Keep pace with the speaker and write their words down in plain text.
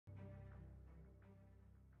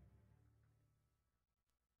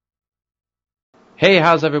Hey,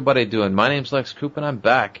 how's everybody doing? My name's Coupe and I'm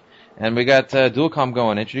back. And we got Dualcom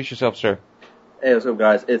going. Introduce yourself, sir. Hey, what's up,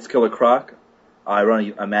 guys? It's Killa Croc. I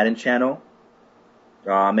run a Madden channel.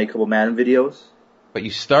 I make a couple Madden videos. But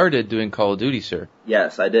you started doing Call of Duty, sir.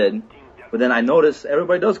 Yes, I did. But then I noticed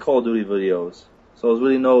everybody does Call of Duty videos. So it was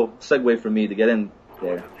really no segue for me to get in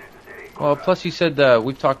there. Well, plus you said,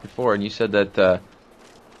 we've talked before, and you said that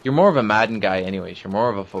you're more of a Madden guy anyways. You're more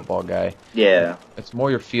of a football guy. Yeah. It's more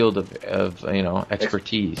your field of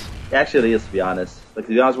expertise. Actually, it is, to be honest. Like,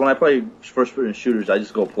 to be honest, when I play first-person shooters, I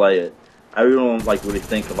just go play it. I really don't, really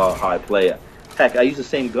think about how I play it. Heck, I use the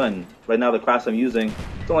same gun. Right now, the class I'm using,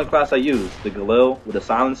 it's the only class I use. The Galil with a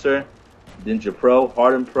silencer, Ninja Pro,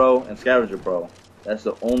 Harden Pro, and Scavenger Pro. That's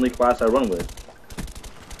the only class I run with.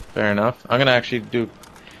 Fair enough. I'm going to actually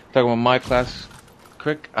talk about my class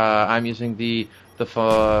quick. I'm using the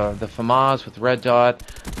FAMAS with red dot.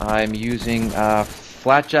 I'm using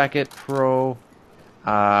Flat Jacket Pro,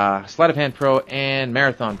 Sleight of Hand Pro, and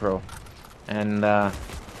Marathon Pro. And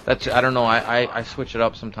that's, I don't know, I switch it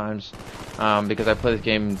up sometimes because I play this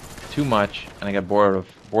game too much and I get bored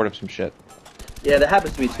of some shit. Yeah, that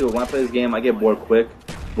happens to me too. When I play this game, I get bored quick.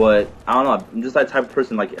 But I don't know, I'm just that type of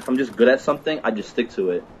person. Like, if I'm just good at something, I just stick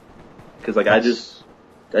to it. Because I just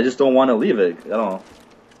don't want to leave it. I don't know.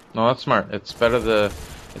 No, that's smart. It's better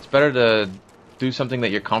to do something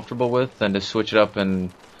that you're comfortable with than to switch it up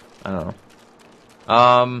and I don't know.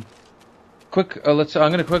 I'm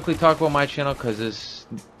gonna quickly talk about my channel because this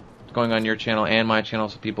is going on your channel and my channel,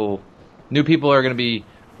 so new people are gonna be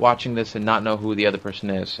watching this and not know who the other person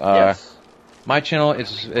is. Yes. My channel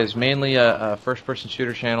is mainly a first-person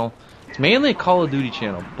shooter channel. It's mainly a Call of Duty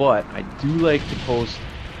channel, but I do like to post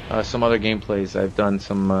some other gameplays. I've done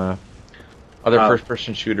some other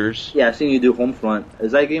first-person shooters. Yeah, I've seen you do Homefront.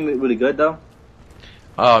 Is that game really good, though?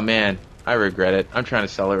 Oh, man. I regret it. I'm trying to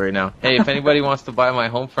sell it right now. Hey, if anybody wants to buy my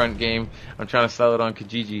Homefront game, I'm trying to sell it on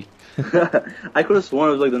Kijiji. I could have sworn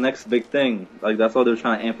it was like the next big thing. Like, that's why they were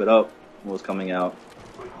trying to amp it up when it was coming out.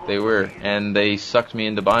 They were, and they sucked me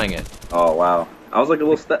into buying it. Oh, wow. I was like a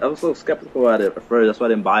little skeptical at it at first. That's why I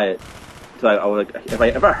didn't buy it. So I would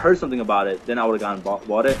if I heard something about it, then I would have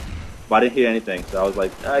bought it. But I didn't hear anything, so I was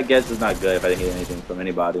like, I guess it's not good if I didn't hear anything from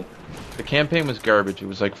anybody. The campaign was garbage. It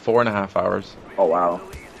was like 4.5 hours. Oh, wow.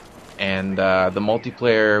 And the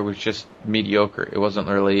multiplayer was just mediocre. It wasn't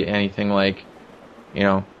really anything like,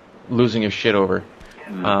 losing your shit over.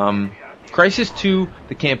 Crisis 2,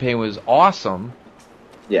 the campaign was awesome.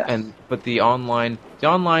 Yeah. But the online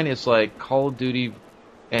is like Call of Duty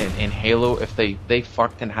and Halo. If they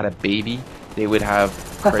fucked and had a baby, they would have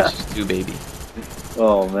Crisis 2 baby.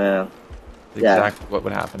 Oh, man. Exactly what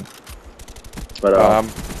would happen. But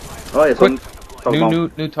oh yeah,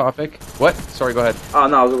 quick, new topic. What? Sorry, go ahead. Oh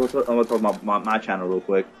no, I was going to talk about my channel real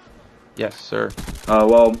quick. Yes, sir.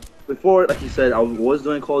 Well, before, like you said, I was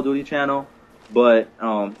doing Call of Duty channel, but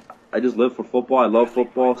I just live for football. I love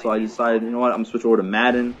football, so I decided, you know what, I'm gonna switch over to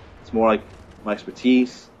Madden. It's more like my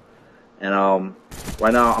expertise. And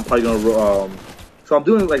right now I'm probably gonna so I'm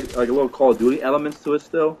doing like a little Call of Duty elements to it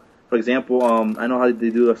still. For example, I know how they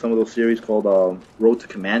do some of those series called Road to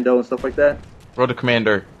Commando and stuff like that. Road to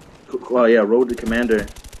Commander. Yeah, Road to Commander.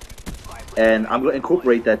 And I'm going to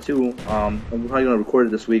incorporate that too. I'm probably going to record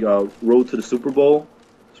it this week. Road to the Super Bowl.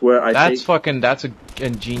 It's where that's a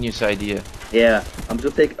ingenious idea. Yeah, I'm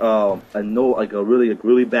just going to take a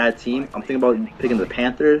really bad team. I'm thinking about picking the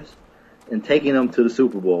Panthers and taking them to the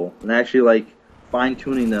Super Bowl and actually fine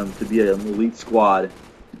tuning them to be an elite squad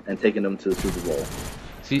and taking them to the Super Bowl.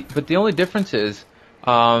 See, but the only difference is,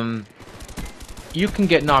 you can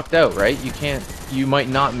get knocked out, right? You might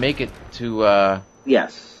not make it to.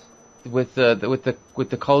 Yes. With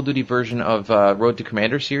the Call of Duty version of Road to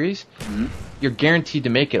Commander series, you're guaranteed to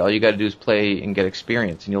make it. All you got to do is play and get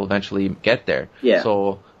experience, and you'll eventually get there. Yeah.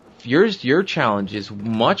 So your challenge is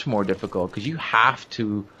much more difficult because you have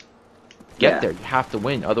to get there. You have to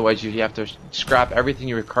win. Otherwise, you have to scrap everything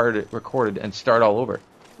you recorded and start all over.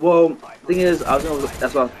 Well, the thing is, that's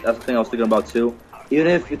the thing I was thinking about too. Even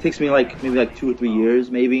if it takes me maybe 2 or 3 years,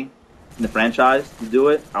 maybe in the franchise to do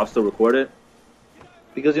it, I'll still record it.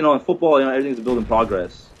 Because in football, everything's a build in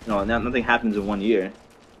progress. Nothing happens in 1 year,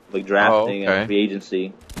 like drafting and free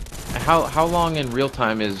agency. How long in real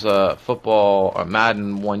time is football or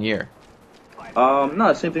Madden 1 year?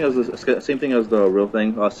 No, same thing as the real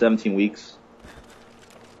thing. 17 weeks.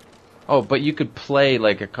 Oh, but you could play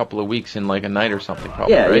a couple of weeks in a night or something,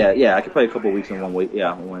 probably. Yeah, right? yeah. I could play a couple of weeks in 1 week.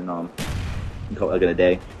 Yeah, in a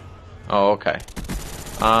day. Oh, okay.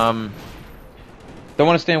 Don't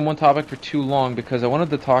want to stay on one topic for too long because I wanted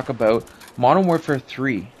to talk about Modern Warfare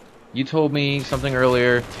 3. You told me something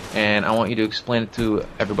earlier, and I want you to explain it to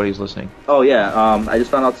everybody who's listening. Oh yeah, I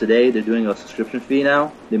just found out today they're doing a subscription fee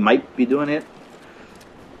now. They might be doing it.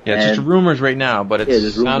 Yeah, it's just rumors right now, but it's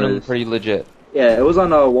just sounding rumors. pretty legit. Yeah, it was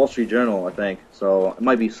on Wall Street Journal, I think. So it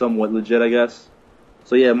might be somewhat legit, I guess.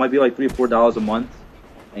 So yeah, it might be like $3 or $4 a month,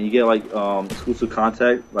 and you get like exclusive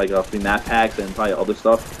content, like free map packs and probably other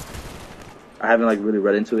stuff. I haven't like really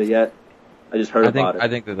read into it yet. I just heard about it. I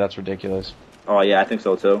think that's ridiculous. Oh yeah, I think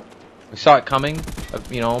so too. I saw it coming,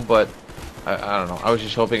 but I don't know. I was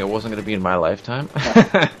just hoping it wasn't going to be in my lifetime.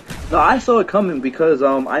 No, I saw it coming because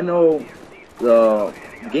I know the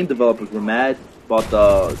game developers were mad about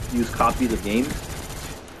the used copies of games.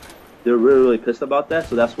 They're really pissed about that.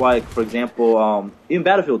 So that's why, for example, even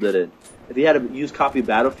Battlefield did it. If you had a used copy of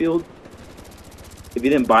Battlefield, if you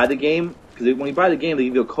didn't buy the game, because when you buy the game, they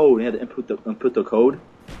give you a code, and you had to input the code.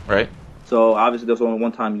 Right. So obviously, there's only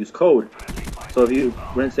one time use code. So if you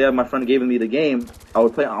say my friend gave me the game, I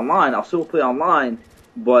would play it online. I'll still play online,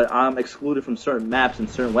 but I'm excluded from certain maps and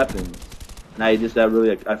certain weapons. And I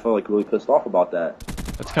felt like really pissed off about that.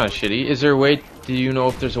 That's kind of shitty. Is there a way? Do you know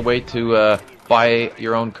if there's a way to buy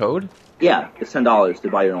your own code? Yeah, it's $10 to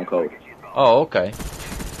buy your own code. Oh, okay.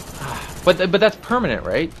 But that's permanent,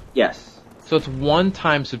 right? Yes. So it's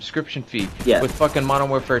one-time subscription fee. Yes. With fucking Modern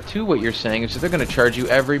Warfare 2, what you're saying is that they're going to charge you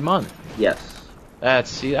every month. Yes.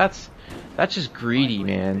 That's just greedy,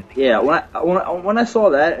 man. Yeah, when I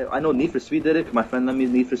saw that, I know Need for Speed did it, because my friend let me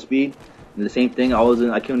Need for Speed. And the same thing,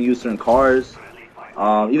 I couldn't use certain cars.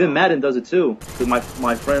 Even Madden does it too. Because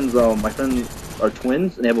my friends are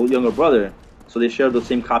twins, and they have a younger brother. So they share the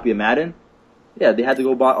same copy of Madden. Yeah, they had to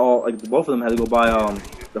go buy both of them had to go buy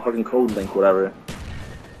the fucking code link, whatever.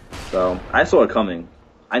 So I saw it coming.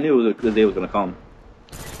 I knew the day was gonna come.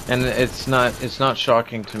 And it's not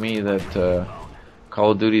shocking to me that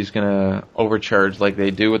Call of Duty is gonna overcharge like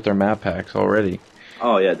they do with their map packs already.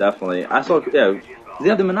 Oh yeah, definitely. They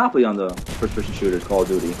have the monopoly on the first-person shooters, Call of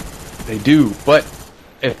Duty. They do, but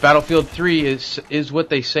if Battlefield 3 is what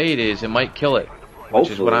they say it is, it might kill it, which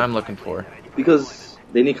is what I'm looking for. Because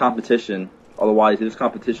they need competition. Otherwise, if there's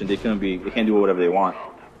competition, they can't do whatever they want.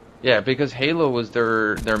 Yeah, because Halo was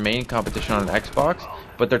their main competition on Xbox,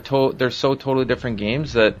 but they're so totally different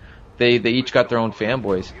games that they each got their own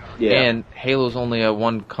fanboys. Yeah. And Halo's only a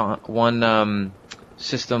one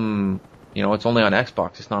system. It's only on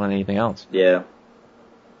Xbox. It's not on anything else. Yeah.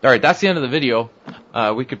 All right, that's the end of the video.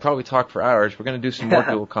 We could probably talk for hours. We're gonna do some more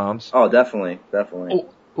dual comms. Oh, definitely.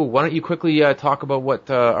 Oh, why don't you quickly talk about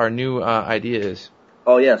what our new idea is?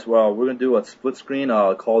 Oh yes, well we're gonna do a split screen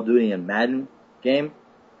Call of Duty and Madden game.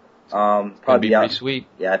 Probably be pretty sweet.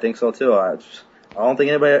 Yeah, I think so too. I don't think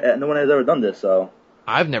no one has ever done this. So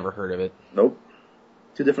I've never heard of it. Nope.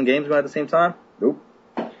 2 different games going at the same time? Nope.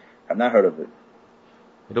 I've not heard of it.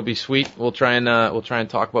 It'll be sweet. We'll try and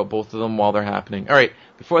talk about both of them while they're happening. All right.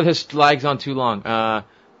 Before this lags on too long,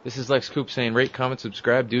 this is Lex Coupe saying rate, comment,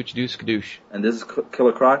 subscribe, do what you do, skadoosh. And this is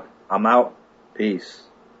Killa Croc. I'm out. Peace.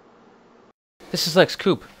 This is Lex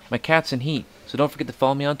Coupe. My cat's in heat, so don't forget to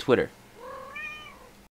follow me on Twitter.